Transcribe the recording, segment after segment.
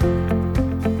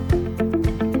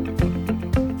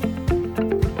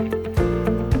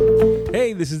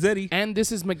this is Eddie. And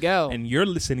this is Miguel. And you're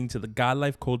listening to the God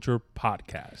Life Culture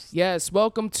Podcast. Yes,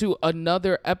 welcome to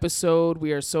another episode.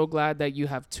 We are so glad that you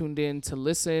have tuned in to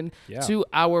listen to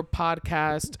our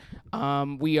podcast.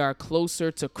 We are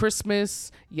closer to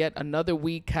Christmas. Yet another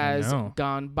week has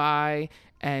gone by.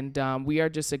 And we are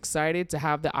just excited to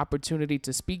have the opportunity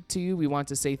to speak to you. We want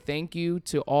to say thank you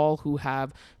to all who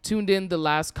have tuned in the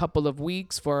last couple of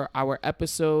weeks for our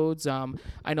episodes.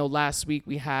 I know last week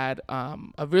we had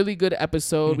a really good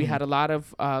episode. We had a lot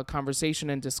of conversation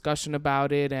and discussion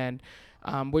about it. And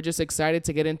we're just excited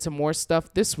to get into more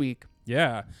stuff this week.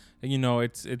 Yeah. And, you know,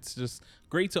 it's just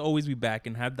great to always be back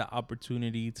and have the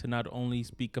opportunity to not only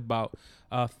speak about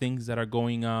things that are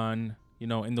going on, you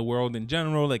know, in the world in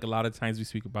general. Like a lot of times we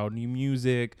speak about new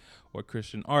music or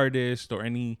Christian artists or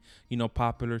any, you know,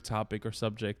 popular topic or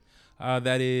subject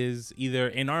that is either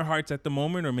in our hearts at the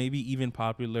moment or maybe even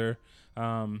popular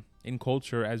in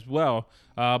culture as well.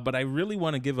 But I really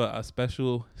want to give a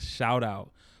special shout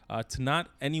out to not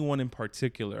anyone in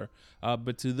particular,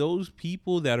 but to those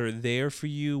people that are there for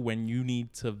you when you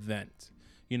need to vent.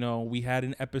 You know, we had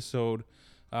an episode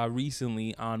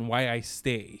recently on why I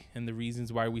stay and the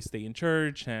reasons why we stay in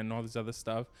church and all this other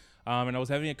stuff. And I was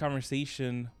having a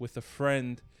conversation with a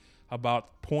friend about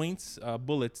bullets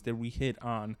that we hit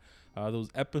on those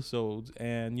episodes.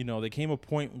 And, you know, there came a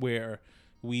point where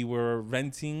we were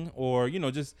venting or, you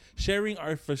know, just sharing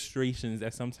our frustrations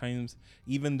that sometimes,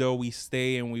 even though we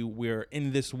stay and we're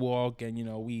in this walk and, you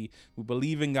know, we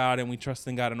believe in God and we trust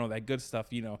in God and all that good stuff,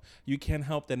 you know, you can't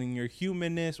help that in your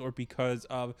humanness or because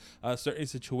of certain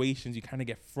situations, you kind of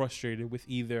get frustrated with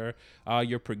either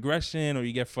your progression or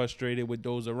you get frustrated with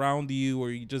those around you or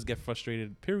you just get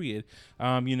frustrated, period.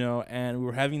 You know, and we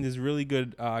were having this really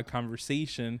good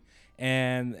conversation.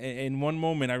 And in one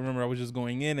moment, I remember I was just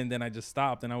going in and then I just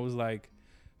stopped and I was like,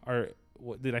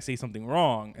 did I say something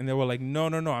wrong? And they were like, no,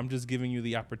 I'm just giving you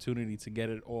the opportunity to get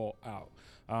it all out.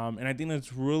 And I think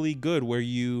that's really good where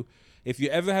if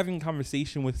you're ever having a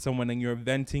conversation with someone and you're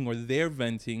venting or they're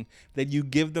venting, that you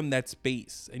give them that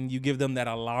space and you give them that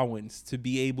allowance to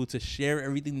be able to share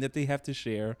everything that they have to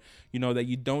share, you know, that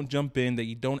you don't jump in, that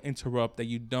you don't interrupt, that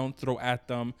you don't throw at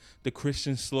them the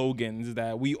Christian slogans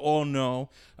that we all know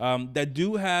that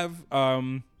do have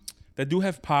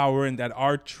power and that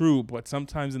are true, but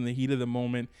sometimes in the heat of the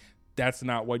moment, that's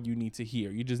not what you need to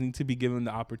hear. You just need to be given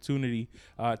the opportunity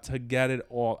to get it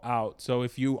all out. So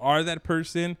if you are that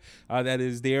person that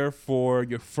is there for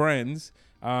your friends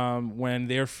when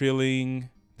they're feeling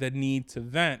the need to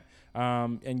vent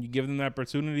and you give them the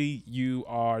opportunity, you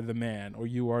are the man or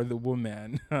you are the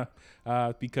woman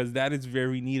because that is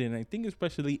very needed. And I think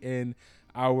especially in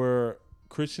our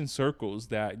Christian circles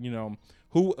that, you know,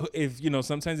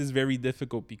 sometimes it's very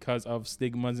difficult because of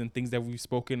stigmas and things that we've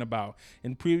spoken about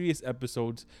in previous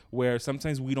episodes where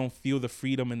sometimes we don't feel the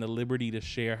freedom and the liberty to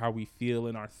share how we feel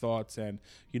and our thoughts and,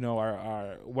 you know,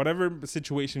 our whatever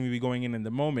situation we be going in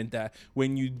the moment, that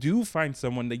when you do find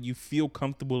someone that you feel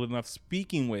comfortable enough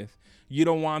speaking with, you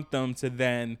don't want them to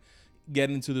then get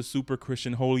into the super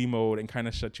Christian holy mode and kind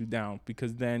of shut you down,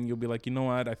 because then you'll be like, you know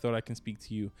what, I thought I can speak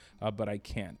to you, but I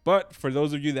can't. But for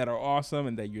those of you that are awesome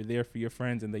and that you're there for your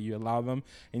friends and that you allow them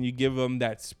and you give them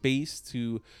that space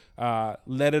to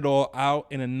let it all out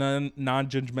in a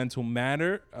non-judgmental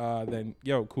manner, then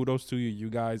kudos to you. You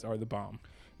guys are the bomb.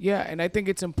 Yeah, and I think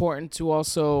it's important to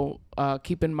also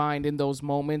keep in mind in those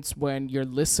moments when you're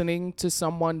listening to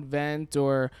someone vent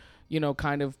or, you know,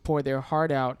 kind of pour their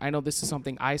heart out. I know this is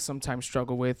something I sometimes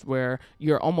struggle with, where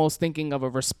you're almost thinking of a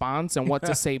response and what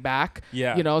to say back.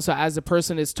 Yeah. You know, so as the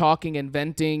person is talking and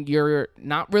venting, you're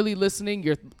not really listening.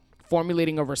 You're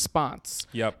formulating a response.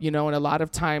 Yep. You know, and a lot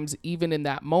of times, even in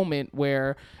that moment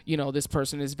where, you know, this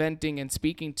person is venting and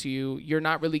speaking to you, you're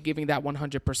not really giving that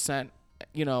 100%,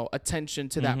 you know, attention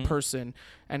to that person,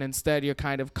 and instead you're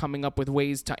kind of coming up with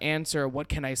ways to answer. What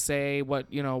can I say?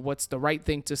 What's the right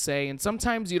thing to say? And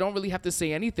sometimes you don't really have to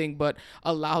say anything, but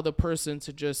allow the person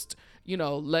to just, you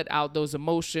know, let out those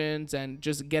emotions and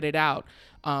just get it out.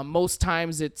 Most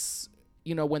times it's,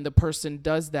 you know, when the person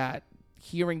does that,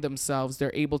 hearing themselves,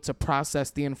 they're able to process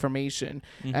the information.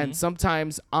 And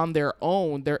sometimes on their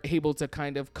own, they're able to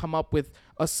kind of come up with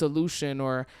a solution,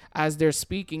 or as they're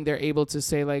speaking, they're able to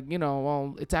say, like, you know,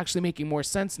 well, it's actually making more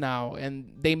sense now.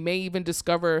 And they may even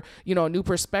discover, you know, a new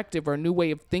perspective or a new way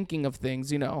of thinking of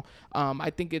things. You know, I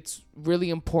think it's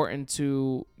really important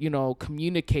to, you know,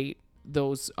 communicate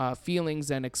those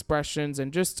feelings and expressions,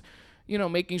 and just, you know,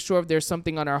 making sure if there's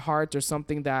something on our hearts or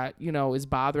something that, you know, is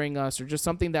bothering us, or just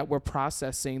something that we're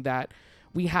processing, that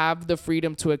we have the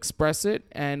freedom to express it,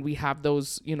 and we have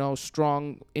those, you know,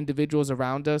 strong individuals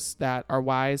around us that are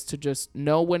wise to just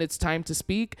know when it's time to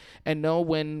speak and know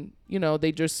when, you know,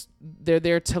 they're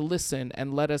there to listen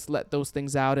and let us let those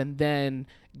things out and then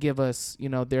give us, you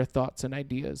know, their thoughts and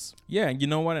ideas. Yeah, you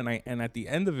know what? And at the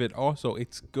end of it also,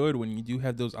 it's good when you do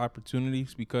have those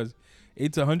opportunities because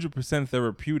it's 100%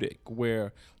 therapeutic,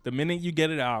 where the minute you get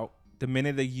it out, the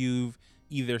minute that you've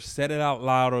either said it out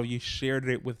loud or you shared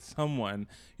it with someone,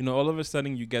 you know, all of a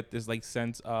sudden you get this like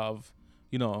sense of,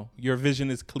 you know, your vision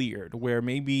is cleared, where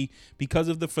maybe because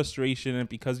of the frustration and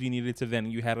because you needed to vent,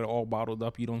 you had it all bottled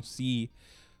up, you don't see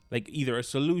like either a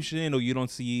solution or you don't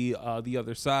see the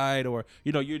other side, or,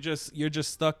 you know, you're just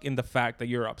stuck in the fact that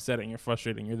you're upset and you're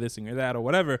frustrated and you're this and you're that or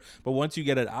whatever. But once you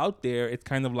get it out there, it's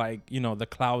kind of like, you know, the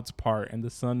clouds part and the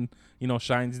sun, you know,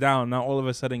 shines down. Now all of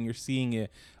a sudden you're seeing it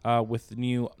with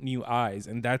new eyes,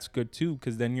 and that's good too,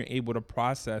 because then you're able to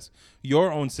process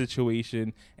your own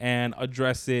situation and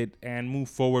address it and move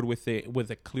forward with it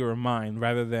with a clearer mind,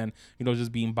 rather than, you know,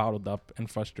 just being bottled up and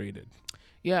frustrated.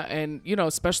 Yeah, and, you know,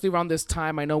 especially around this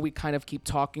time, I know we kind of keep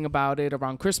talking about it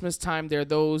around Christmas time. There are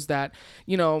those that,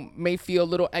 you know, may feel a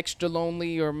little extra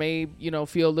lonely or may, you know,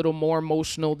 feel a little more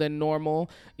emotional than normal.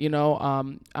 You know,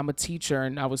 I'm a teacher,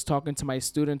 and I was talking to my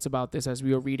students about this as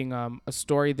we were reading a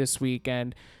story this week.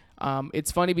 And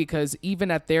it's funny because even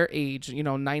at their age, you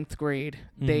know, ninth grade,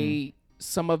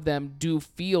 some of them do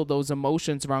feel those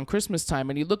emotions around Christmas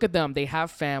time. And you look at them, they have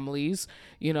families,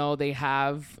 you know, they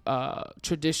have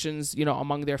traditions, you know,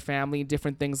 among their family,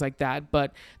 different things like that.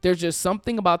 But there's just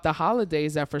something about the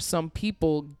holidays that for some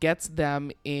people gets them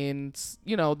in,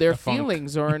 you know, their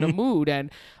feelings or in a mood.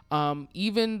 And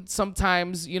even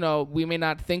sometimes, you know, we may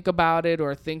not think about it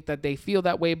or think that they feel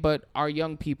that way, but our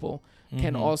young people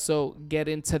can also get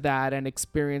into that and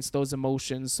experience those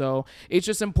emotions. So it's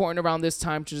just important around this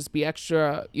time to just be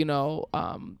extra, you know,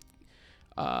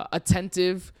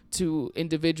 attentive to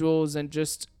individuals and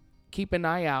just keep an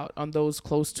eye out on those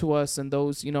close to us and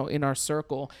those, you know, in our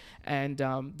circle. And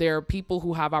there are people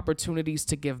who have opportunities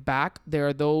to give back. There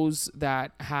are those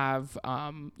that have,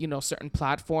 you know, certain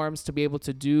platforms to be able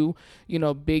to do, you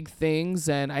know, big things.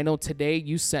 And I know today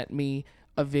you sent me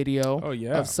a video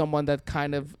of someone that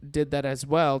kind of did that as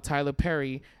well. Tyler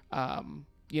Perry,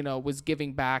 you know, was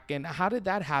giving back. And how did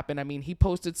that happen? I mean, he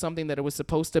posted something that it was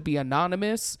supposed to be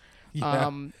anonymous.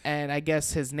 And I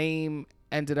guess his name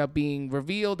ended up being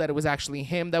revealed that it was actually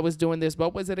him that was doing this.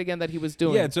 What was it again that he was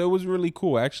doing? Yeah, so it was really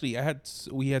cool. Actually,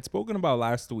 we had spoken about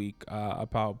last week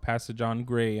about Pastor John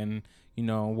Gray and, you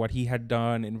know, what he had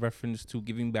done in reference to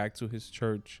giving back to his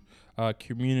church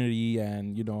community,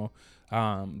 and, you know,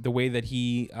 the way that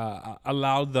he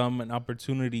allowed them an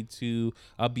opportunity to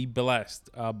be blessed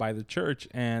by the church.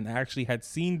 And I actually had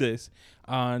seen this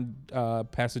on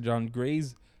Pastor John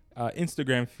Gray's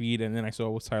Instagram feed, and then I saw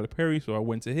it was Tyler Perry, so I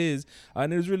went to his,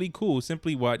 and it was really cool.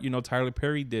 Simply what, you know, Tyler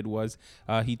Perry did was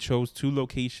he chose 2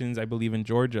 locations, I believe in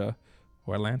Georgia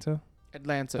or Atlanta,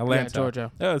 yeah,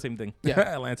 Georgia. Oh, same thing. Yeah,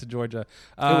 Atlanta, Georgia.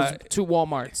 It was 2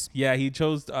 Walmarts. Yeah, he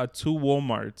chose 2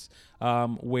 Walmarts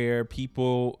where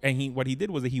people, and what he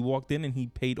did was that he walked in and he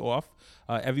paid off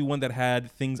everyone that had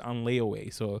things on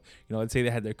layaway. So, you know, let's say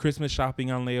they had their Christmas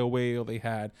shopping on layaway, or they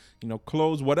had, you know,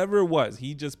 clothes, whatever it was.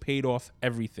 He just paid off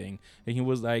everything, and he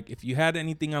was like, if you had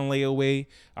anything on layaway,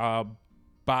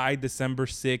 by December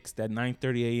 6th at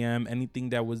 9:30 a.m., anything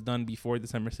that was done before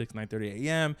December 6th, 9:30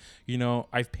 a.m., you know,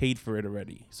 I've paid for it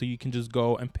already. So you can just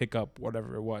go and pick up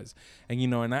whatever it was. And, you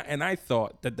know, and I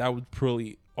thought that was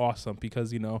pretty awesome,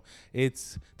 because, you know,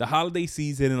 it's the holiday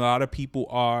season and a lot of people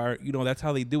are, you know, that's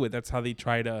how they do it. That's how they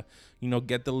try to, you know,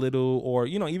 get the little, or,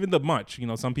 you know, even the much. You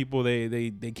know, some people,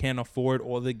 they can't afford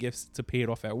all the gifts to pay it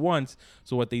off at once.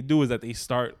 So what they do is that they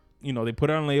start, you know, they put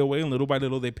it on layaway, and little by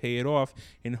little they pay it off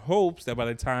in hopes that by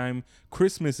the time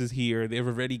Christmas is here, they've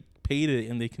already paid it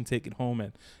and they can take it home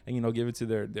and you know, give it to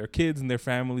their kids and their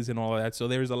families and all of that. So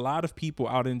there's a lot of people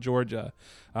out in Georgia,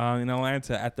 in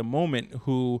Atlanta at the moment,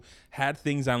 who had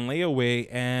things on layaway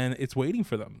and it's waiting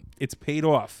for them. It's paid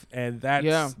off, and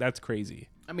that's crazy.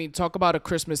 I mean, talk about a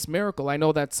Christmas miracle. I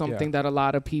know that's something that a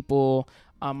lot of people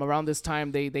around this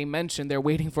time, they mention they're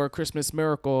waiting for a Christmas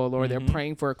miracle, or they're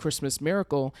praying for a Christmas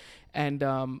miracle. And,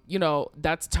 you know,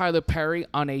 that's Tyler Perry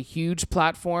on a huge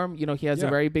platform. You know, he has a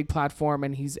very big platform,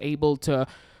 and he's able to,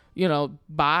 you know,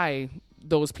 buy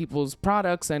those people's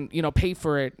products and, you know, pay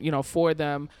for it, you know, for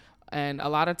them. And a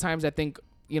lot of times I think,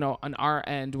 you know, on our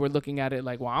end, we're looking at it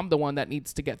like, well, I'm the one that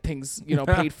needs to get things, you know,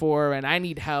 paid for, and I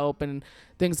need help and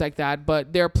things like that.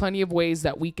 But there are plenty of ways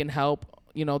that we can help,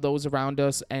 you know, those around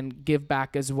us and give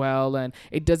back as well. And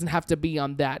it doesn't have to be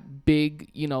on that big,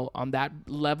 you know, on that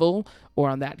level or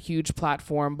on that huge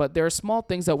platform, but there are small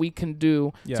things that we can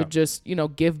do to just, you know,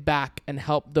 give back and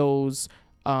help those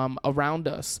around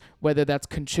us, whether that's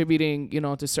contributing, you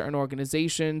know, to certain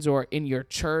organizations or in your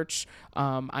church.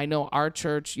 I know our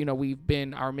church, you know,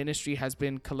 our ministry has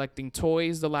been collecting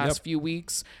toys the last few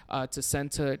weeks to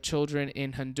send to children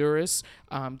in Honduras,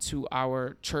 to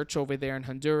our church over there in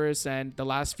Honduras. And the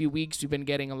last few weeks, we've been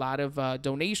getting a lot of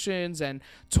donations and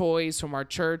toys from our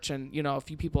church and, you know, a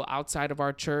few people outside of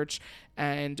our church.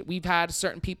 And we've had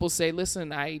certain people say,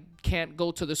 listen, I can't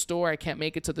go to the store. I can't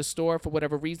make it to the store for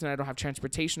whatever reason. I don't have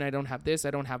transportation. I don't have this.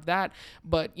 I don't have that.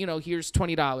 But, you know, here's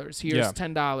 $20. Here's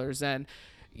 $10. And,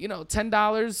 you know,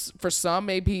 $10 for some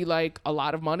may be like a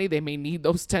lot of money. They may need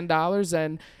those $10.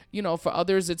 And, you know, for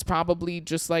others, it's probably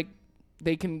just like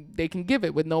they can give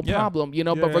it with no problem, you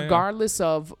know, but regardless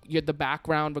of the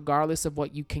background, regardless of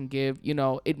what you can give, you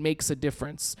know, it makes a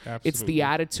difference. Absolutely. It's the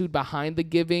attitude behind the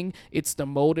giving. It's the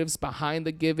motives behind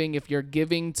the giving. If you're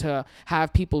giving to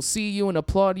have people see you and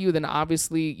applaud you, then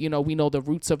obviously, you know, we know the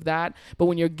roots of that. But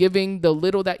when you're giving the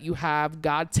little that you have,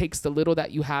 God takes the little that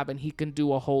you have and he can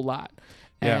do a whole lot.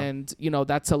 And, you know,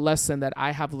 that's a lesson that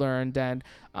I have learned. And,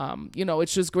 you know,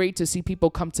 it's just great to see people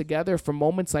come together for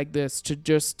moments like this to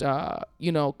just,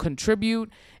 you know, contribute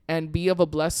and be of a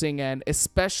blessing. And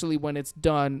especially when it's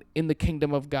done in the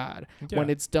kingdom of God,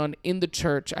 when it's done in the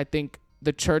church, I think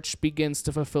the church begins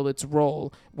to fulfill its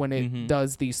role when it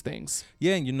does these things.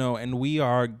 Yeah, you know, and we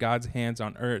are God's hands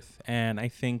on earth. And I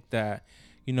think that,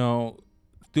 you know,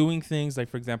 doing things like,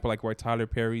 for example, like what Tyler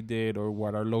Perry did or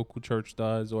what our local church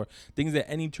does or things that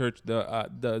any church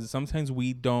does, sometimes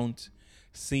we don't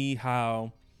see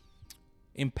how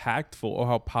impactful or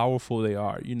how powerful they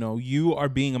are. You know, you are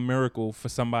being a miracle for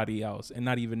somebody else and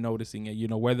not even noticing it, you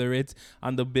know, whether it's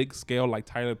on the big scale like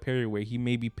Tyler Perry, where he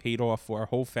maybe paid off for our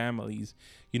whole families,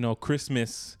 you know,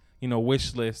 Christmas, you know,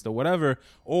 wish list or whatever,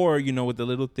 or, you know, with the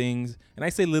little things. And I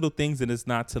say little things and it's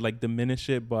not to like diminish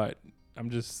it, but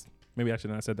maybe I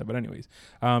shouldn't have said that, but anyways,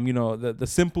 you know, the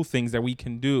simple things that we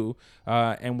can do,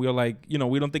 and we're like, you know,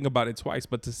 we don't think about it twice,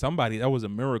 but to somebody, that was a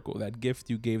miracle. That gift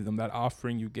you gave them, that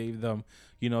offering you gave them,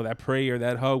 you know, that prayer,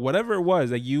 that hug, whatever it was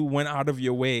that you went out of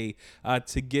your way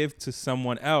to give to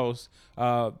someone else,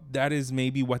 that is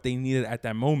maybe what they needed at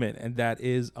that moment, and that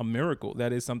is a miracle.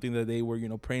 That is something that they were, you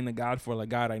know, praying to God for, like,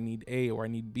 God, I need A or I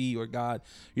need B, or God,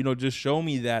 you know, just show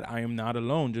me that I am not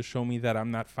alone. Just show me that I'm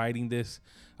not fighting this,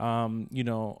 you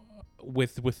know,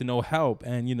 with no help.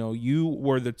 And, you know, you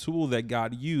were the tool that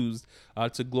God used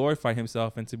to glorify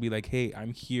himself and to be like, hey,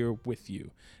 I'm here with you.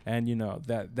 And, you know,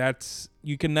 that's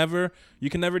you can never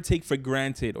take for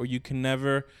granted, or you can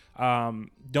never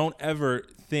don't ever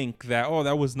think that, oh,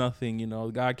 that was nothing. You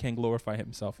know, God can glorify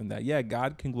himself in that. Yeah,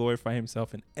 God can glorify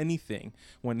himself in anything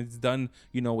when it's done,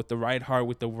 you know, with the right heart,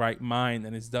 with the right mind,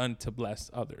 and it's done to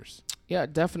bless others. Yeah,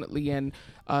 definitely. And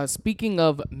speaking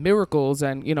of miracles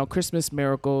and, you know, Christmas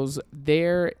miracles,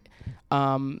 you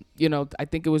know, I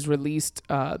think it was released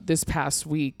this past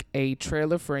week, a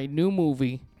trailer for a new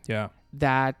movie. Yeah.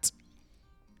 That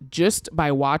just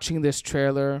by watching this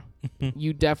trailer,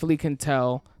 you definitely can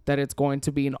tell that it's going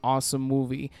to be an awesome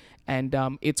movie. And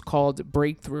it's called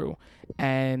Breakthrough.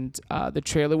 And the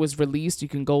trailer was released. You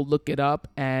can go look it up.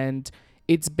 And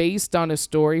it's based on a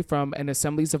story from an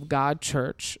Assemblies of God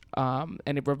church, and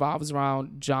it revolves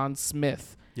around John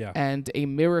Smith and a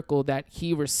miracle that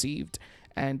he received.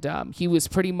 And he was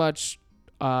pretty much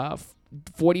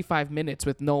 45 minutes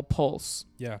with no pulse,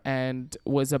 and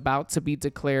was about to be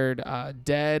declared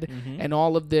dead, and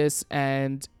all of this.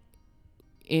 And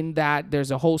in that,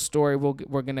 there's a whole story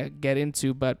we're gonna get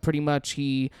into, but pretty much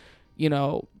he, you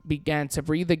know, began to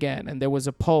breathe again, and there was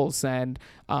a pulse, and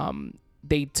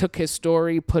they took his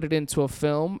story, put it into a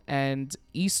film, and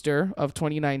Easter of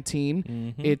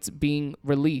 2019, it's being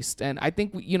released. And I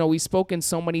think, you know, we've spoken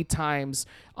so many times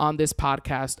on this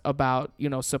podcast about, you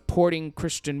know, supporting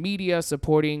Christian media,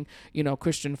 supporting, you know,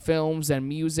 Christian films and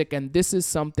music. And this is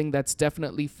something that's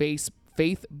definitely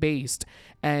faith-based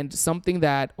and something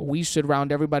that we should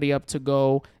round everybody up to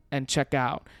go and check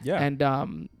out. Yeah.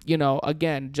 And, you know,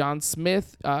 again, John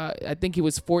Smith, I think he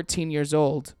was 14 years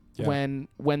old when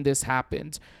this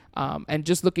happened. And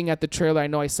just looking at the trailer, I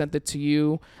know I sent it to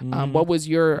you. What was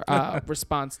your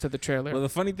response to the trailer? Well, the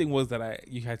funny thing was that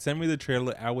you had sent me the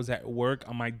trailer. I was at work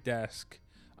on my desk.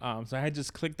 So I had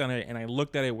just clicked on it and I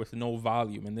looked at it with no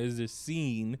volume. And there's this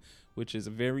scene, which is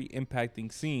a very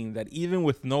impacting scene, that even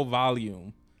with no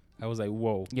volume, I was like,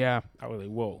 whoa. Yeah. I was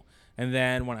like, whoa. And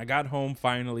then when I got home,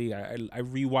 finally, I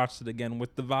rewatched it again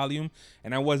with the volume,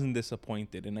 and I wasn't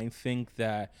disappointed. And I think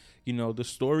that, the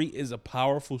story is a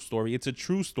powerful story. It's a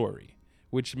true story,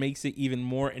 which makes it even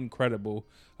more incredible,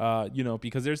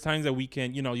 because there's times that we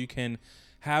can, you can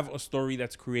have a story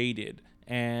that's created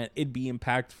and it be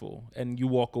impactful and you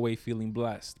walk away feeling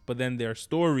blessed. But then there are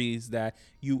stories that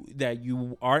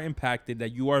you are impacted,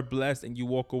 that you are blessed, and you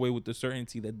walk away with the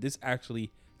certainty that this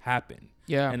actually happened.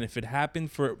 Yeah. And if it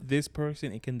happened for this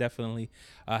person, it can definitely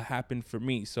happen for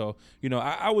me. So,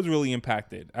 I was really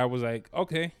impacted. I was like,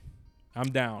 okay,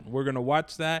 I'm down. We're going to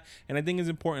watch that. And I think it's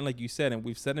important, like you said, and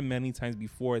we've said it many times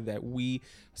before, that we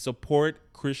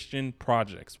support Christian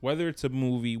projects, whether it's a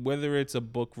movie, whether it's a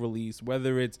book release,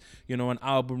 whether it's, an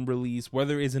album release,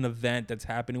 whether it's an event that's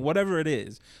happening, whatever it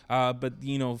is. But,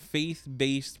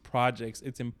 faith-based projects,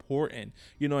 it's important,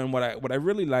 and what I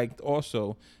really liked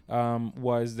also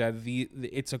was that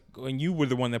and you were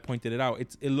the one that pointed it out.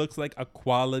 It looks like a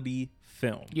quality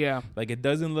film. Yeah. Like, it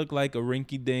doesn't look like a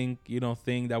rinky-dink,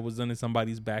 thing that was done in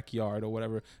somebody's backyard or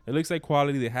whatever. It looks like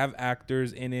quality. They have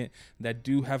actors in it that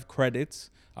do have credits,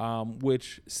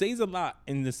 which says a lot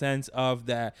in the sense of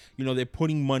that, they're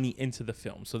putting money into the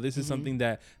film. So this is something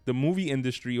that the movie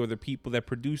industry or the people that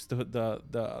produce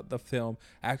the film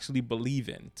actually believe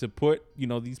in, to put,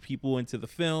 these people into the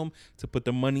film, to put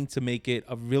the money to make it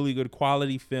a really good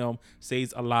quality film,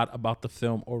 says a lot about the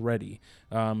film already.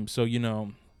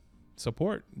 So,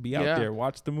 support, be out there,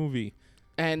 watch the movie.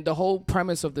 And the whole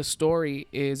premise of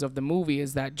the movie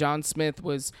is that John Smith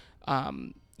was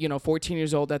 14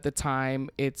 years old at the time.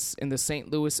 It's in the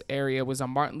St. Louis area. It was on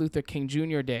Martin Luther King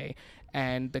Jr. Day,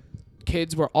 and the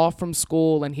kids were off from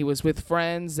school, and he was with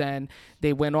friends, and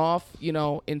they went off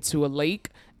into a lake.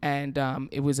 And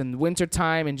it was in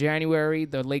wintertime in January.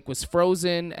 The lake was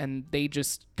frozen, and they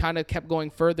just kind of kept going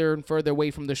further and further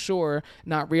away from the shore,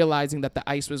 not realizing that the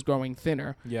ice was growing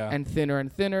thinner and thinner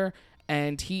and thinner.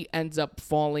 And he ends up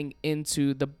falling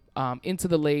into the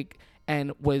lake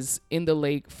and was in the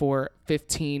lake for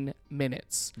 15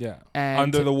 minutes. Yeah, and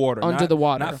under the water.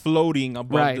 Not floating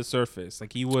above the surface.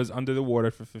 Like, he was under the water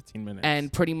for 15 minutes.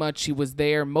 And pretty much he was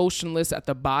there motionless at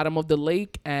the bottom of the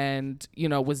lake and,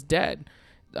 was dead.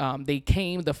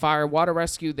 The fire water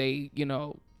rescue, they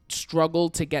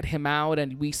struggled to get him out,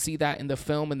 and we see that in the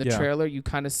film, in the trailer. You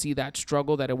kind of see that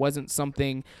struggle, that it wasn't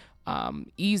something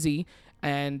easy.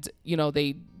 And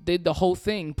they did the whole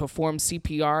thing, performed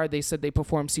CPR. They said they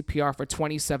performed CPR for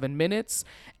 27 minutes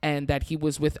and that he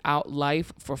was without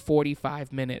life for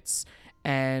 45 minutes.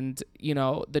 And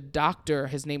the doctor,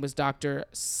 his name was Dr.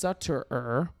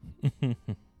 Sutterer.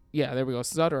 Yeah, there we go.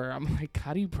 Sutter. I'm like,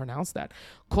 how do you pronounce that?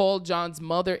 Called John's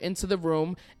mother into the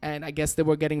room, and I guess they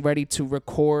were getting ready to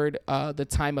record the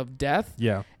time of death.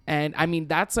 Yeah. And I mean,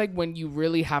 that's like when you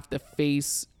really have to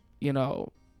face,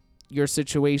 your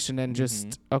situation and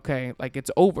just, okay, like,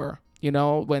 it's over,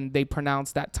 when they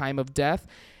pronounce that time of death.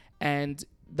 And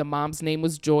the mom's name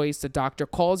was Joyce. The doctor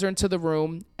calls her into the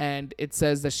room, and it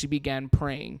says that she began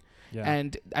praying. Yeah.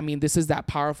 And I mean, this is that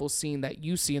powerful scene that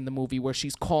you see in the movie where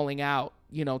she's calling out,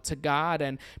 to God,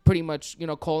 and pretty much,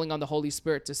 calling on the Holy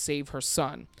Spirit to save her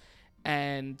son.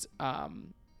 And,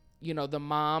 the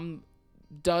mom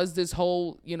does this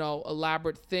whole,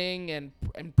 elaborate thing and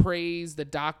prays. The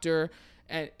doctor,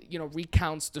 and,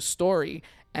 recounts the story.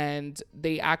 And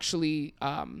they actually,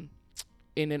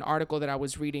 in an article that I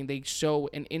was reading, they show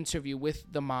an interview with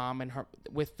the mom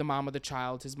with the mom of the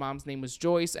child. His mom's name was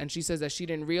Joyce, and she says that she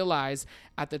didn't realize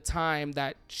at the time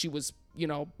that she was,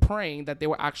 praying, that they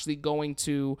were actually going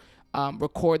to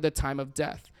record the time of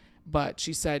death. But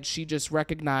she said she just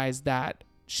recognized that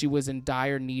she was in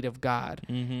dire need of God.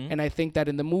 Mm-hmm. And I think that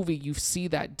in the movie, you see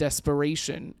that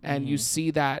desperation, and you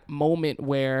see that moment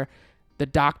where the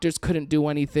doctors couldn't do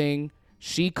anything.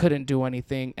 She couldn't do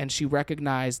anything, and she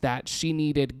recognized that she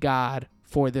needed God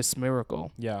for this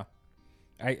miracle. Yeah.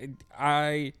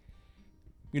 I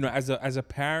as a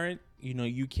parent,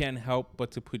 you can't help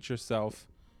but to put yourself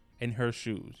in her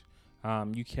shoes.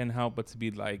 You can't help but to be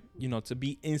like, to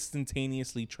be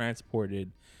instantaneously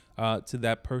transported to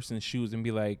that person's shoes and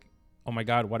be like, oh my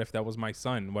God, what if that was my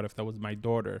son? What if that was my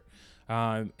daughter?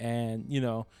 And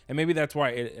maybe that's why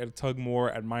it tugged more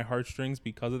at my heartstrings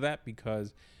because of that,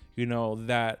 because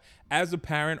that as a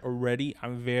parent already,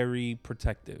 I'm very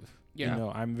protective.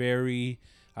 Yeah. I'm very,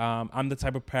 I'm the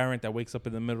type of parent that wakes up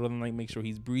in the middle of the night, make sure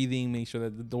he's breathing, make sure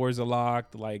that the doors are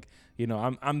locked. Like, You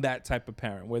know, I'm that type of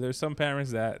parent where there's some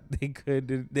parents that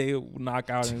they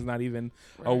knock out and it's not even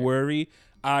a worry.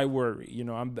 I worry. You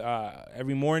know, I'm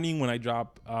every morning when I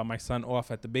drop my son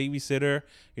off at the babysitter,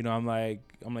 you know, I'm like,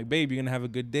 babe, you're gonna have a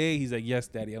good day. He's like, yes,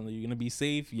 daddy. I'm like, you're gonna be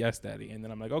safe, yes, daddy. And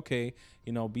then I'm like, okay,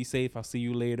 you know, be safe. I'll see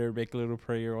you later. Make a little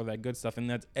prayer, all that good stuff. And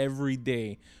that's every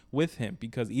day with him,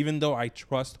 because even though I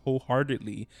trust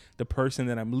wholeheartedly the person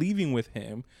that I'm leaving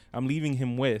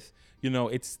him with, you know,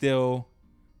 it's still.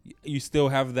 You still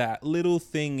have that little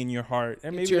thing in your heart,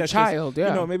 and maybe it's your that's child, just,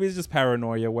 you know, maybe it's just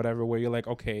paranoia, whatever, where you're like,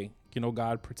 okay, you know,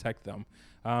 God protect them,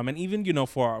 and even, you know,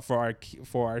 for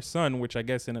our son, which I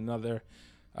guess in another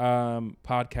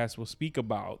podcast we'll speak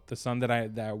about, the son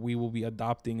that we will be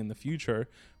adopting in the future,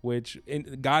 which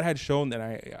God had shown that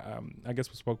I guess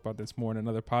we spoke about this more in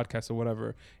another podcast or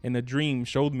whatever, in a dream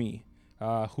showed me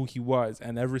who he was,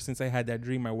 and ever since I had that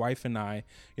dream, my wife and I,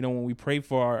 you know, when we pray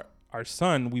for our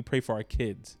son, we pray for our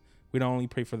kids. We don't only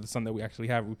pray for the son that we actually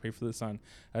have. We pray for the son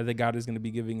that God is going to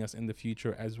be giving us in the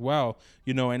future as well.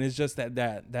 You know, and it's just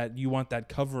that you want that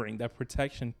covering, that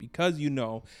protection, because you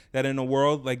know that in a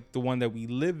world like the one that we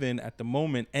live in at the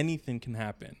moment, anything can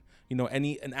happen. You know,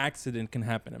 an accident can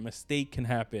happen, a mistake can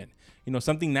happen. You know,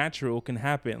 something natural can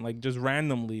happen, like just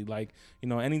randomly, like, you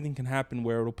know, anything can happen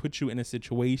where it'll put you in a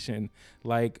situation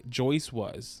like Joyce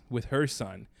was with her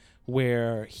son,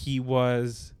 where he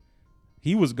was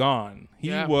gone.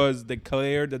 He was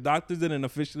declared. The doctors didn't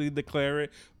officially declare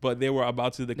it, but they were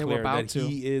about to declare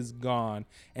he is gone.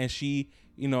 And she,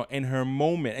 you know, in her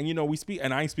moment, and, you know,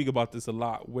 I speak about this a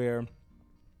lot, where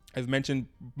I've mentioned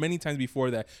many times before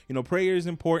that, you know, prayer is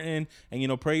important and, you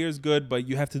know, prayer is good, but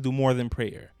you have to do more than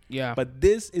prayer. Yeah. But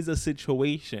this is a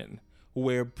situation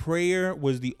where prayer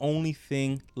was the only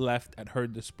thing left at her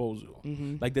disposal.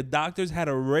 Mm-hmm. Like, the doctors had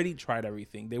already tried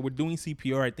everything. They were doing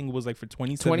CPR. I think it was like for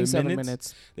 27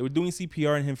 minutes. They were doing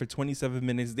CPR on him for 27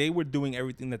 minutes. They were doing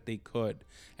everything that they could.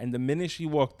 And the minute she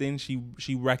walked in,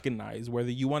 she recognized, whether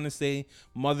you want to say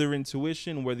mother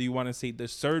intuition, whether you want to say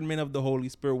discernment of the Holy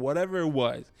Spirit, whatever it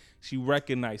was, she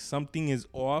recognized something is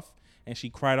off. And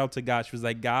she cried out to God. She was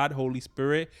like, God, Holy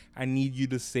Spirit, I need you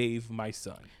to save my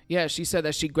son. Yeah, she said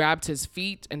that she grabbed his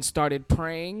feet and started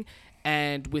praying.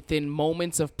 And within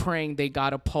moments of praying, they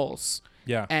got a pulse.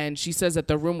 Yeah. And she says that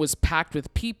the room was packed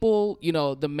with people. You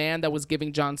know, the man that was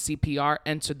giving John CPR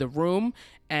entered the room.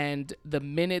 And the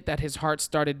minute that his heart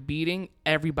started beating,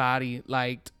 everybody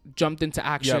like jumped into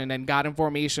action and got in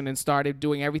formation and started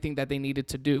doing everything that they needed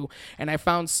to do. And I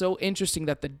found so interesting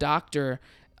that the doctor,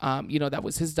 you know, that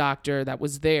was his doctor that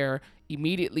was there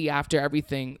immediately after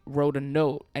everything, wrote a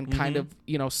note and kind of,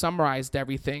 you know, summarized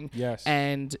everything. Yes.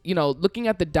 And, you know, looking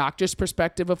at the doctor's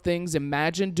perspective of things,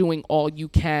 imagine doing all you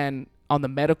can on the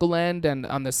medical end and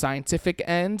on the scientific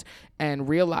end and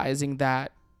realizing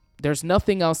that there's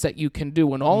nothing else that you can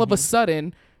do. And all of a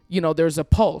sudden, you know, there's a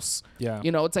pulse. Yeah.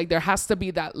 You know, it's like there has to be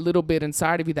that little bit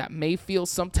inside of you that may feel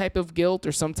some type of guilt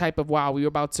or some type of, wow, we were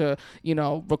about to, you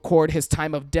know, record his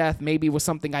time of death. Maybe it was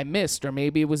something I missed, or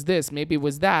maybe it was this, maybe it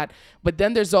was that. But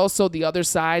then there's also the other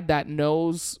side that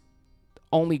knows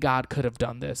only God could have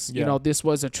done this. Yeah. You know, this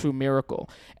was a true miracle.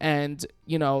 And,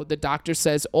 you know, the doctor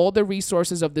says all the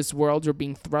resources of this world are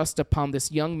being thrust upon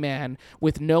this young man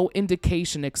with no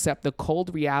indication except the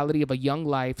cold reality of a young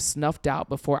life snuffed out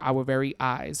before our very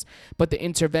eyes. But the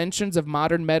interventions of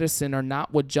modern medicine are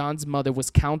not what John's mother was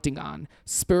counting on.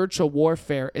 Spiritual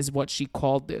warfare is what she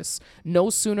called this. No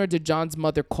sooner did John's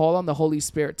mother call on the Holy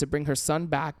Spirit to bring her son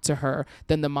back to her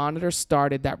than the monitor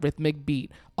started that rhythmic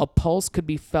beat. A pulse could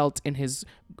be felt in his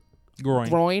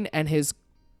groin and his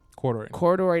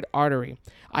corduroid artery.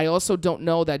 I also don't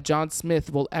know that John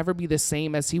Smith will ever be the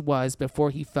same as he was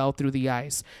before he fell through the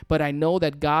ice, but I know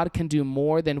that God can do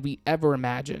more than we ever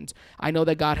imagined. I know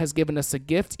that God has given us a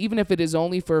gift, even if it is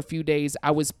only for a few days.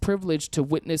 I was privileged to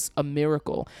witness a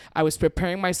miracle. I was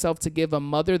preparing myself to give a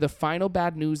mother the final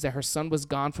bad news that her son was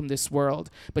gone from this world,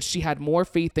 but she had more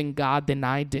faith in God than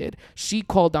I did. She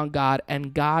called on God,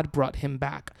 and God brought him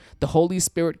back. The Holy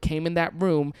Spirit came in that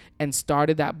room and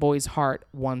started that boy's heart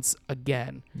once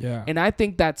again. Yeah. And I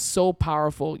think that's so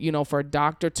powerful, you know, for a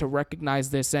doctor to recognize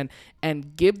this and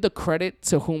give the credit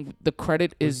to whom the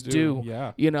credit is due.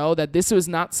 Yeah. You know, that this was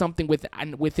not something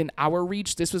within our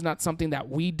reach. This was not something that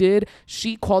we did.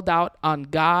 She called out on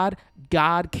God.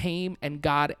 God came and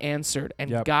God answered,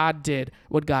 and God did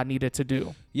what God needed to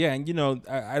do. Yeah, and you know,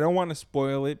 I don't want to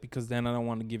spoil it because then I don't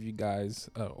want to give you guys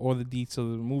all the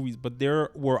details of the movies, but there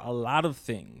were a lot of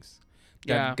things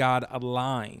that God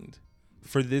aligned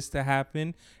for this to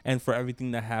happen and for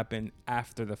everything to happen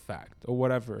after the fact or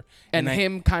whatever. And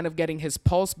him kind of getting his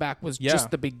pulse back was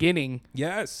just the beginning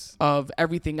of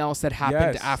everything else that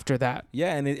happened after that.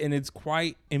 Yeah, and it's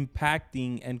quite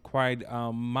impacting and quite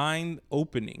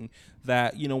mind-opening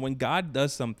that, you know, when God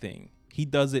does something, he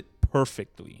does it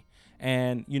perfectly.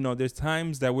 And, you know, there's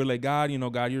times that we're like, God,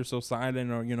 you're so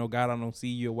silent, or, you know, God, I don't see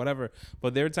you or whatever.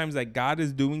 But there are times that God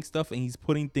is doing stuff and he's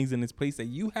putting things in its place that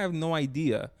you have no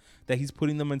idea that he's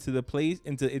putting them into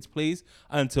its place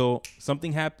until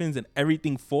something happens and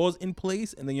everything falls in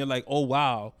place. And then you're like, oh,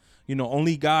 wow. You know,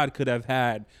 only God could have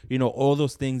had, you know, all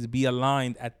those things be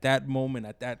aligned at that moment,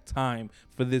 at that time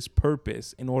for this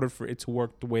purpose in order for it to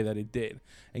work the way that it did.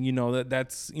 And, you know,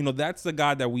 that's the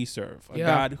God that we serve, a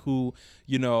God who,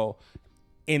 you know,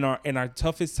 in our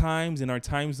toughest times, in our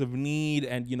times of need,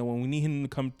 and, you know, when we need him to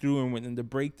come through and when the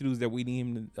breakthroughs that we need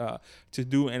him to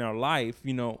do in our life,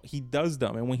 you know, he does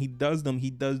them. And when he does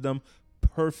them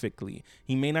perfectly.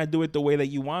 He may not do it the way that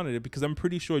you wanted it, because I'm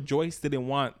pretty sure Joyce didn't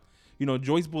want, you know,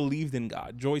 Joyce believed in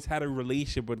God. Joyce had a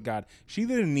relationship with God. She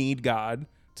didn't need God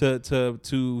to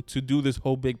do this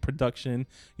whole big production,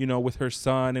 you know, with her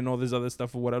son and all this other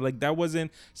stuff or whatever. Like, that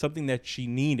wasn't something that she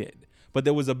needed. But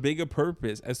there was a bigger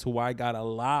purpose as to why God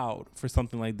allowed for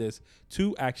something like this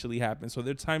to actually happen. So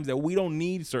there are times that we don't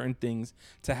need certain things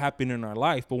to happen in our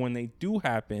life, but when they do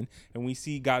happen and we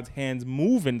see God's hands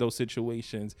move in those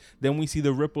situations, then we see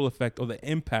the ripple effect or the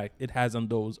impact it has on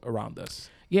those around us.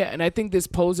 Yeah, and I think this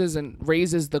poses and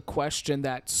raises the question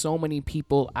that so many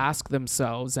people ask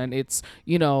themselves, and it's,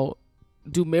 you know,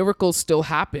 do miracles still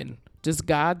happen? Does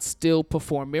God still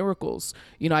perform miracles?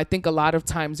 You know, I think a lot of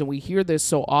times, and we hear this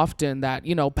so often, that,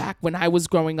 you know, back when I was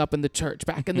growing up in the church,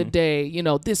 back in the day, you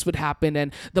know, this would happen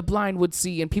and the blind would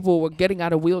see and people were getting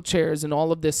out of wheelchairs and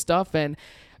all of this stuff. And,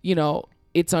 you know,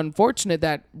 it's unfortunate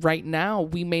that right now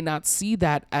we may not see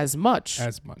that as much.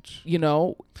 You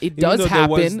know, it does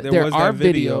happen. There are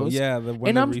videos. Yeah, the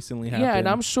one that recently happened. Yeah, and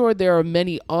I'm sure there are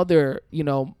many other, you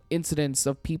know, incidents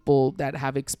of people that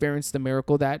have experienced the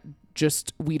miracle that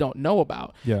just we don't know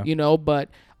about. Yeah. You know, but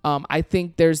I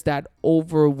think there's that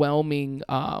overwhelming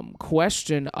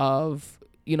question of,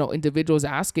 you know, individuals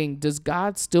asking, does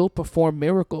God still perform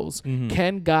miracles? Mm-hmm.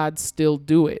 Can God still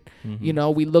do it? Mm-hmm. You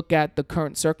know, we look at the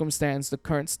current circumstance, the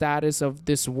current status of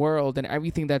this world and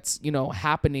everything that's, you know,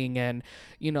 happening. And,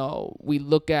 you know, we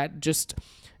look at just,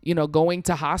 you know, going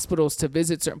to hospitals to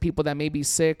visit certain people that may be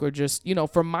sick, or just, you know,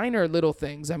 for minor little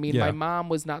things. I mean, my mom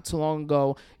was not too long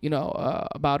ago, you know,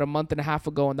 about a month and a half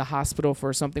ago in the hospital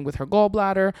for something with her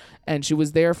gallbladder. And she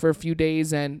was there for a few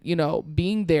days, and, you know,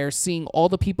 being there, seeing all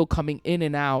the people coming in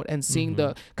and out and seeing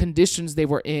the conditions they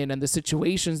were in and the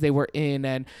situations they were in.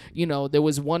 And, you know, there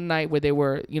was one night where they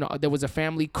were, you know, there was a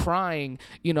family crying,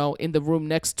 you know, in the room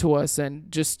next to us.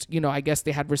 And just, you know, I guess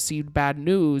they had received bad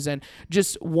news, and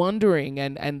just wondering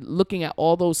and looking at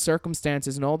all those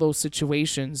circumstances and all those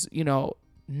situations, you know,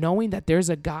 knowing that there's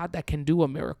a God that can do a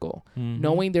miracle,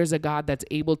 knowing there's a God that's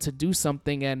able to do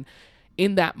something. And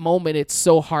in that moment, it's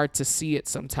so hard to see it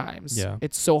sometimes. Yeah.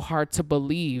 It's so hard to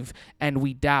believe, and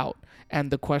we doubt.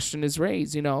 And the question is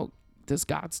raised, you know, does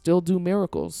God still do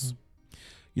miracles?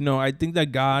 You know, I think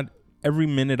that God, every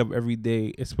minute of every day,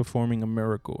 is performing a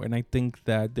miracle. And I think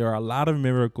that there are a lot of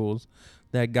miracles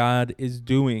that God is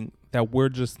doing that we're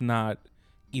just not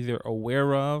either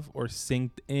aware of or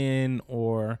synced in,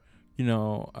 or, you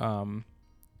know,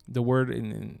 the word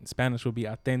in Spanish will be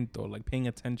atento, like paying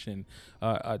attention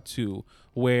to,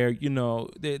 where, you know,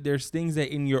 there's things that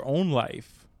in your own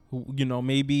life, you know,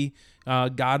 maybe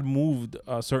God moved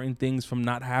certain things from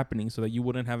not happening so that you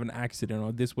wouldn't have an accident,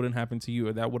 or this wouldn't happen to you,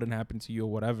 or that wouldn't happen to you,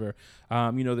 or whatever.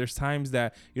 You know, there's times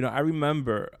that, you know, I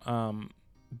remember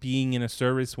being in a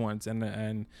service once,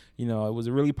 and you know, it was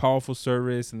a really powerful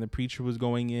service, and the preacher was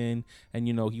going in, and,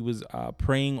 you know, he was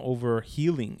praying over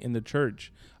healing in the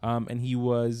church, and he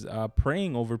was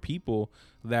praying over people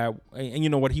that, and you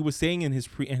know, what he was saying in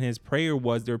his prayer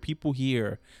was, there are people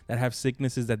here that have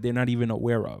sicknesses that they're not even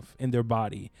aware of in their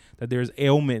body, that there's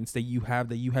ailments that you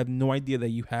have no idea that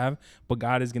you have, but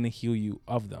God is going to heal you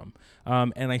of them.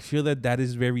 And I feel that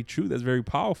is very true. That's very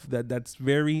powerful. That's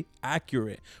very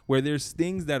accurate, where there's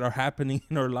things that are happening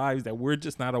in our lives that we're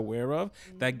just not aware of,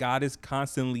 that God is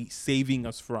constantly saving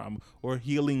us from, or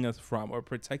healing us from, or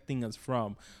protecting us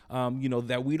from, you know,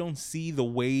 that we don't see the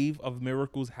wave of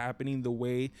miracles happening the way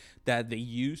way that they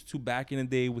used to back in the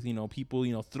day with,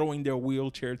 people, throwing their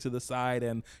wheelchair to the side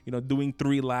and, doing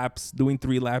 3 laps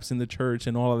in the church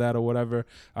and all of that or whatever.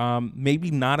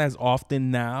 Maybe not as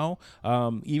often now.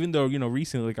 Even though,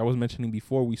 recently, like I was mentioning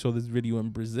before, we saw this video in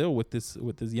Brazil with this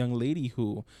young lady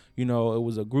who, it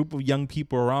was a group of young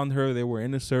people around her. They were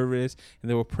in the service and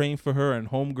they were praying for her, and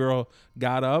homegirl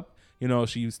got up.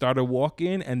 She started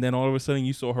walking, and then all of a sudden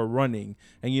you saw her running.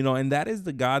 And, and that is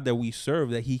the God that we serve,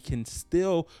 that he can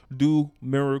still do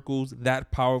miracles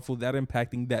that powerful, that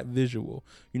impacting, that visual.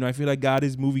 I feel like God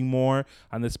is moving more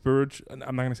on the spiritual.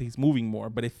 I'm not going to say he's moving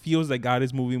more, but it feels like God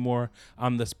is moving more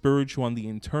on the spiritual, on the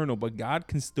internal. But God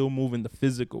can still move in the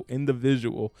physical, in the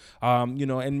visual.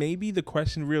 And maybe the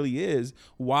question really is,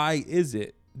 why is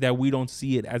it that we don't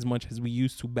see it as much as we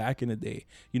used to back in the day?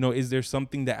 Is there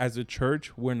something that as a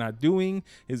church we're not doing?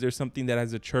 Is there something that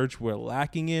as a church we're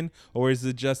lacking in? Or is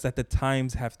it just that the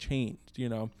times have changed?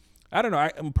 I don't know.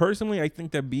 I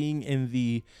think that being in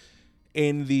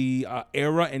the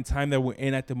era and time that we're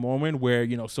in at the moment, where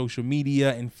social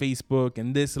media and Facebook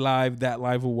and this live, that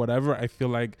live, or whatever, I feel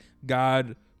like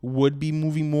God would be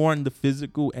moving more in the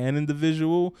physical and in the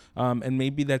visual. And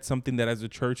maybe that's something that as a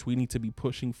church we need to be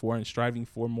pushing for and striving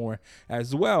for more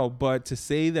as well. But to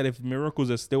say that if miracles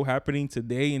are still happening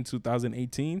today in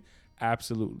 2018,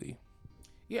 absolutely.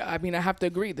 Yeah, I mean, I have to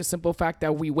agree. The simple fact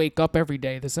that we wake up every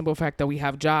day, the simple fact that we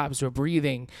have jobs, we're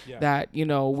breathing, that,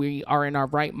 we are in our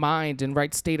right mind and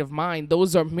right state of mind,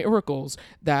 those are miracles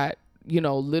that,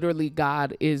 literally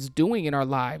God is doing in our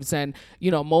lives. And,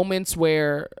 moments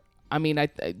where,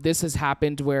 this has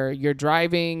happened where you're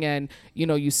driving and,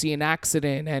 you see an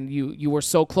accident and you were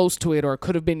so close to it, or it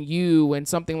could have been you and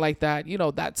something like that.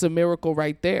 That's a miracle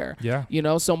right there. Yeah.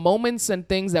 So moments and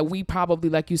things that we probably,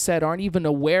 like you said, aren't even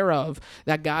aware of,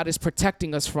 that God is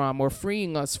protecting us from or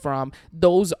freeing us from,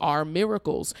 those are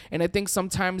miracles. And I think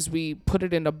sometimes we put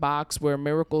it in a box where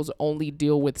miracles only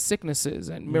deal with sicknesses,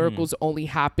 and miracles only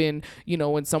happen,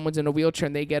 when someone's in a wheelchair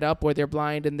and they get up, or they're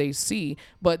blind and they see.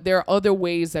 But there are other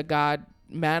ways that God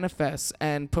manifests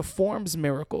and performs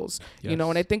miracles. Yes.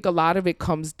 And I think a lot of it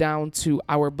comes down to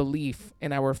our belief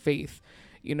and our faith,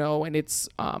 and it's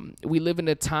we live in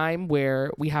a time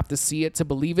where we have to see it to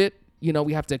believe it.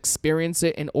 We have to experience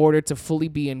it in order to fully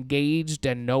be engaged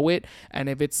and know it. And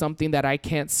if it's something that I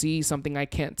can't see, something I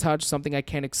can't touch, something I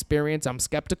can't experience, I'm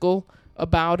skeptical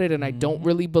about it, and I don't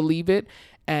really believe it.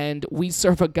 And we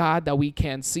serve a God that we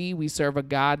can't see. We serve a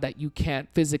God that you can't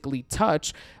physically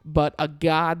touch, but a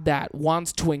God that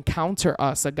wants to encounter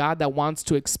us, a God that wants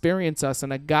to experience us,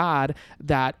 and a God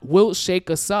that will shake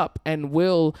us up and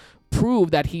will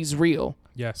prove that he's real.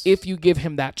 Yes. If you give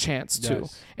him that chance to.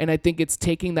 Yes. And I think it's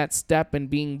taking that step and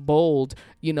being bold,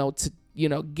 to,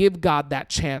 give God that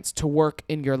chance to work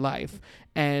in your life.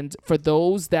 And for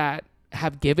those that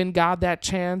have given God that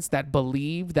chance, that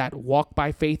believe, that walk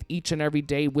by faith each and every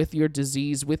day with your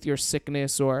disease, with your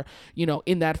sickness, or,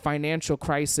 in that financial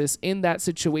crisis, in that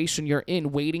situation you're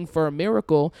in, waiting for a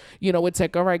miracle, it's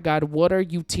like, all right, God, what are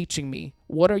you teaching me?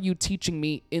 What are you teaching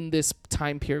me in this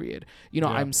time period?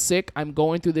 I'm sick. I'm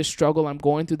going through this struggle. I'm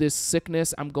going through this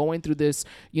sickness. I'm going through this,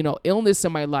 illness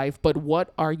in my life. But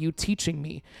what are you teaching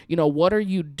me? What are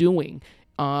you doing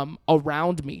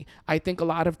around me? I think a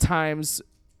lot of times,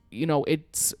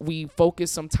 we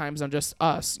focus sometimes on just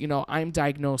us. I'm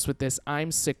diagnosed with this, I'm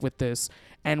sick with this,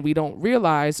 and we don't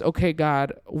realize, okay,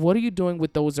 God, what are you doing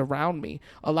with those around me?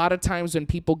 A lot of times when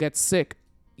people get sick,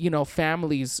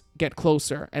 families get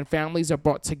closer and families are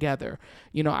brought together.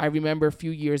 I remember a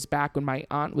few years back when my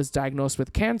aunt was diagnosed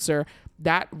with cancer,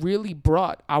 that really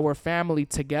brought our family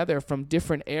together from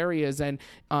different areas. And,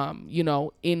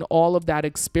 in all of that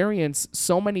experience,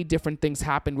 so many different things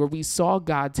happened where we saw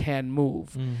God's hand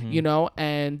move,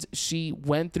 and she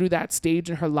went through that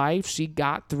stage in her life. She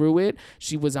got through it.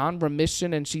 She was on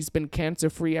remission and she's been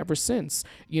cancer free ever since,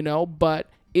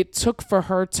 but it took for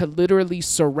her to literally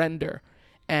surrender.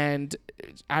 And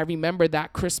I remember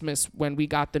that Christmas when we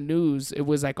got the news, it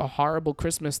was like a horrible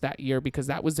Christmas that year because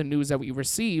that was the news that we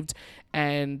received.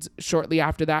 And shortly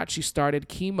after that, she started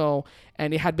chemo,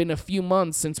 and it had been a few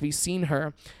months since we seen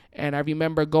her. And I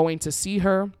remember going to see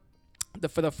her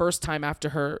for the first time after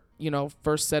her,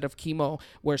 first set of chemo,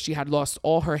 where she had lost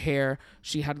all her hair.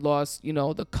 She had lost,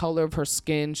 the color of her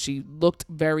skin. She looked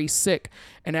very sick,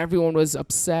 and everyone was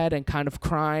upset and kind of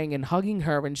crying and hugging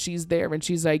her. And she's there and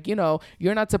she's like,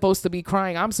 you're not supposed to be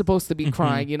crying. I'm supposed to be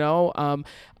crying,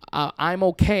 I'm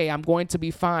okay. I'm going to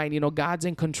be fine. God's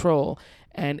in control.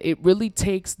 And it really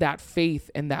takes that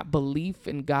faith and that belief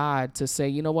in God to say,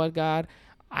 you know what, God,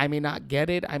 I may not get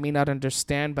it, I may not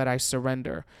understand, but I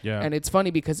surrender. Yeah. And it's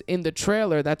funny because in the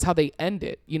trailer, that's how they end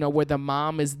it, where the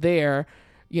mom is there,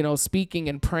 speaking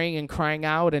and praying and crying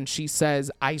out, and she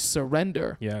says, I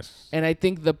surrender. Yes. And I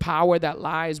think the power that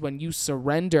lies when you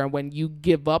surrender and when you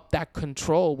give up that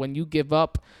control, when you give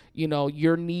up,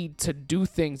 your need to do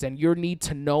things and your need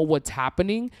to know what's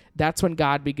happening, that's when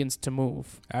God begins to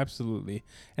move. Absolutely.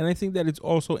 And I think that it's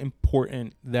also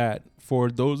important that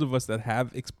for those of us that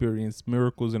have experienced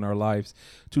miracles in our lives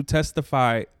to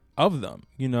testify of them.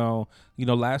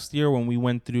 Last year when we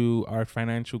went through our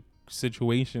financial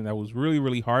situation that was really,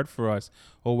 really hard for us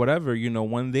or whatever,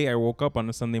 one day I woke up on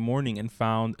a Sunday morning and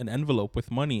found an envelope with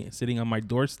money sitting on my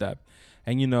doorstep.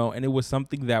 And, and it was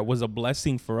something that was a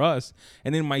blessing for us.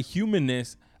 And in my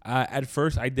humanness, at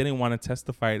first, I didn't want to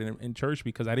testify it in church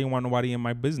because I didn't want nobody in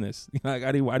my business. Like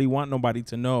I didn't want nobody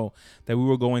to know that we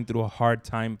were going through a hard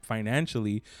time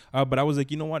financially. But I was like,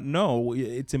 you know what? No,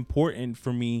 it's important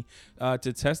for me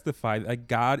to testify that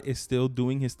God is still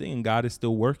doing his thing and God is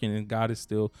still working and God is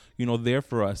still, there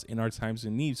for us in our times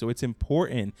of need. So it's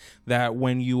important that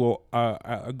when you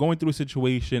are going through a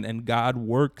situation and God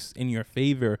works in your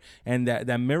favor and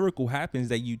that miracle happens,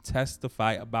 that you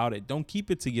testify about it. Don't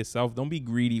keep it to yourself. Don't be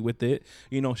greedy with it,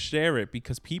 share it,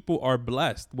 because people are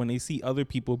blessed when they see other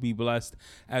people be blessed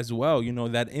as well.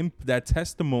 That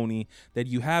testimony that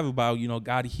you have about,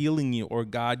 God healing you or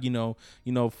God,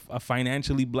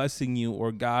 financially blessing you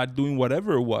or God doing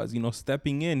whatever it was,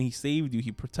 stepping in, he saved you,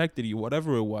 he protected you,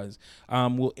 whatever it was,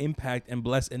 will impact and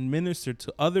bless and minister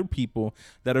to other people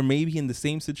that are maybe in the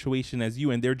same situation as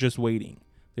you and they're just waiting.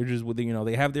 They're just,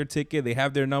 they have their ticket, they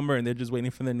have their number, and they're just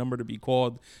waiting for their number to be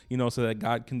called, so that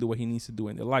God can do what he needs to do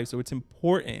in their life. So it's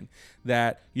important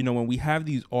that, when we have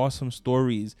these awesome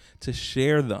stories, to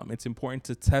share them. It's important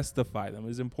to testify them.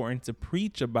 It's important to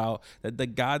preach about that the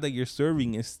God that you're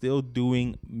serving is still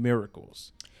doing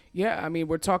miracles. Yeah, I mean,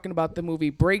 we're talking about the movie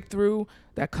Breakthrough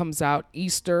that comes out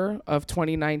Easter of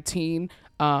 2019.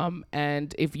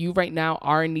 And if you right now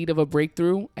are in need of a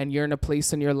breakthrough and you're in a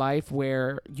place in your life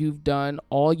where you've done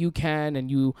all you can and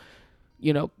you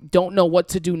don't know what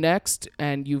to do next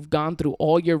and you've gone through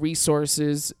all your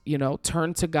resources,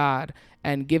 turn to God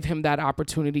and give him that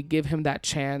opportunity, give him that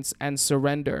chance and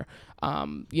surrender.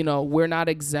 We're not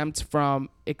exempt from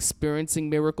experiencing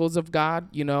miracles of God.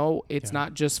 It's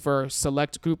not just for a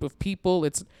select group of people.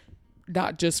 It's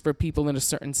not just for people in a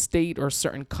certain state or a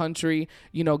certain country.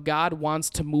 God wants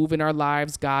to move in our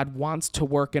lives. God wants to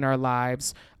work in our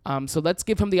lives. So let's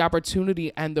give him the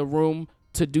opportunity and the room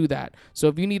to do that. So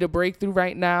if you need a breakthrough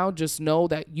right now, just know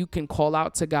that you can call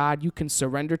out to God, you can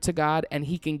surrender to God, and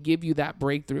he can give you that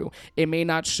breakthrough. It may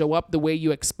not show up the way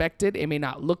you expected. It may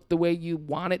not look the way you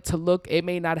want it to look. It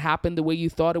may not happen the way you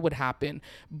thought it would happen,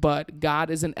 but God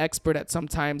is an expert at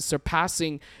sometimes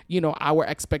surpassing, our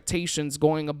expectations,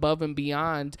 going above and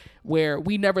beyond where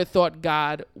we never thought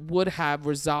God would have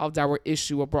resolved our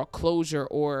issue or brought closure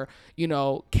or,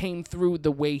 came through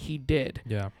the way he did.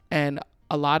 Yeah. And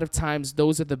a lot of times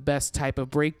those are the best type of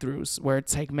breakthroughs where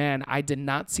it's like, man, I did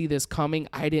not see this coming.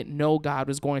 I didn't know God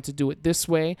was going to do it this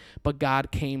way, but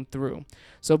God came through.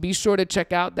 So be sure to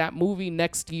check out that movie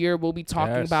next year. We'll be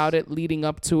talking about it leading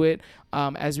up to it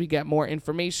as we get more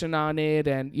information on it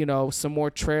and, some more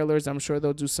trailers. I'm sure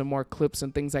they'll do some more clips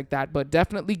and things like that. But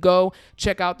definitely go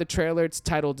check out the trailer. It's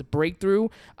titled Breakthrough.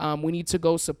 We need to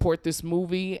go support this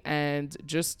movie and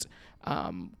just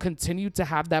continue to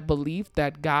have that belief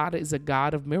that God is a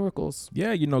God of miracles.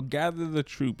 Yeah, gather the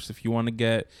troops if you want to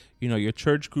get, your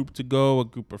church group to go, a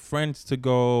group of friends to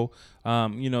go.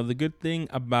 The good thing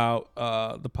about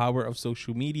the power of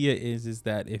social media is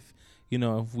that if you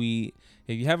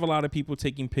have a lot of people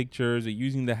taking pictures or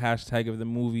using the hashtag of the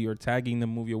movie or tagging the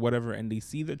movie or whatever, and they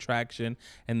see the traction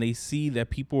and they see that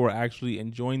people are actually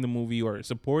enjoying the movie or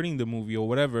supporting the movie or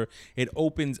whatever, it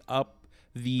opens up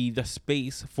the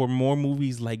space for more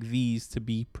movies like these to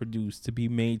be produced, to be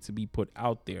made, to be put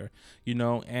out there,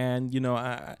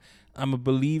 I'm a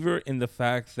believer in the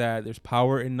fact that there's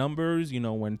power in numbers.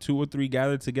 When 2 or 3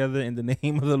 gather together in the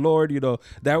name of the Lord,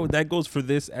 that goes for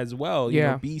this as well.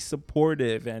 Be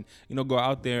supportive and, go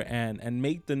out there and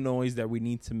make the noise that we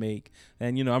need to make.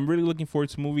 And, I'm really looking forward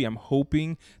to the movie. I'm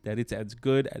hoping that it's as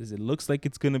good as it looks like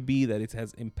it's going to be, that it's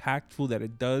as impactful, that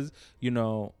it does,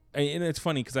 And it's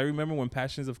funny because I remember when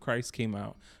Passions of Christ came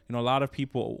out, a lot of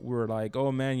people were like,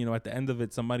 oh, man, at the end of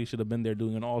it, somebody should have been there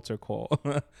doing an altar call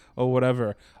or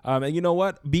whatever. And you know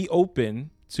what? Be open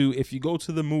to, if you go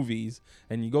to the movies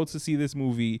and you go to see this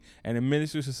movie and it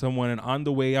ministers to someone, and on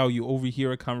the way out you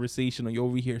overhear a conversation or you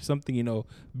overhear something,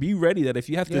 be ready that if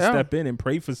you have to step in and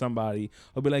pray for somebody,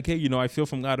 I'll be like, hey, I feel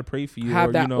from God to pray for you. Have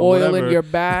or, that oil whatever. in your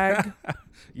bag.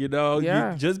 You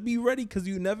just be ready, because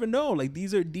you never know. Like,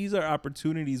 these are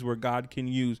opportunities where God can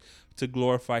use to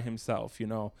glorify himself,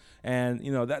 and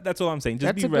that's all I'm saying.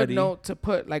 Just that's be ready. That's a good note to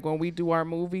put, like, when we do our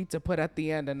movie, to put at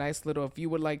the end a nice little, if you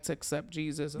would like to accept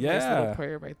Jesus, nice little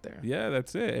prayer right there. Yeah,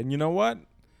 that's it. And you know what?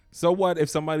 So what if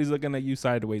somebody's looking at you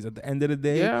sideways? At the end of the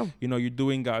day, you're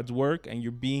doing God's work and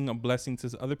you're being a blessing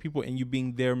to other people and you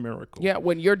being their miracle. Yeah,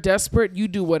 when you're desperate, you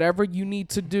do whatever you need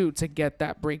to do to get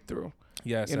that breakthrough.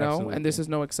 Yes, absolutely. And this is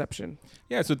no exception.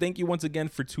 Yeah, so thank you once again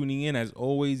for tuning in. As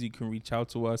always, you can reach out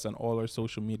to us on all our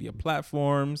social media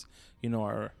platforms.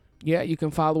 You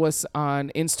can follow us on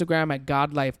Instagram at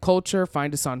God Life Culture.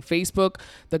 Find us on Facebook,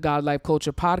 the God Life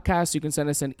Culture Podcast. You can send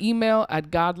us an email at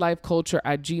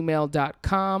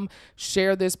godlifeculture@gmail.com.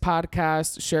 Share this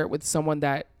podcast. Share it with someone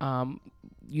that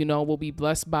will be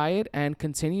blessed by it, and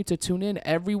continue to tune in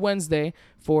every Wednesday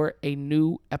for a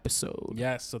new episode.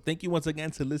 Yes. So thank you once again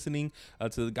for listening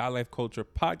to the God Life Culture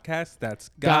Podcast.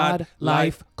 That's God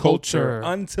Life Culture.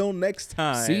 Until next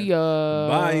time. See ya.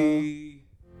 Bye.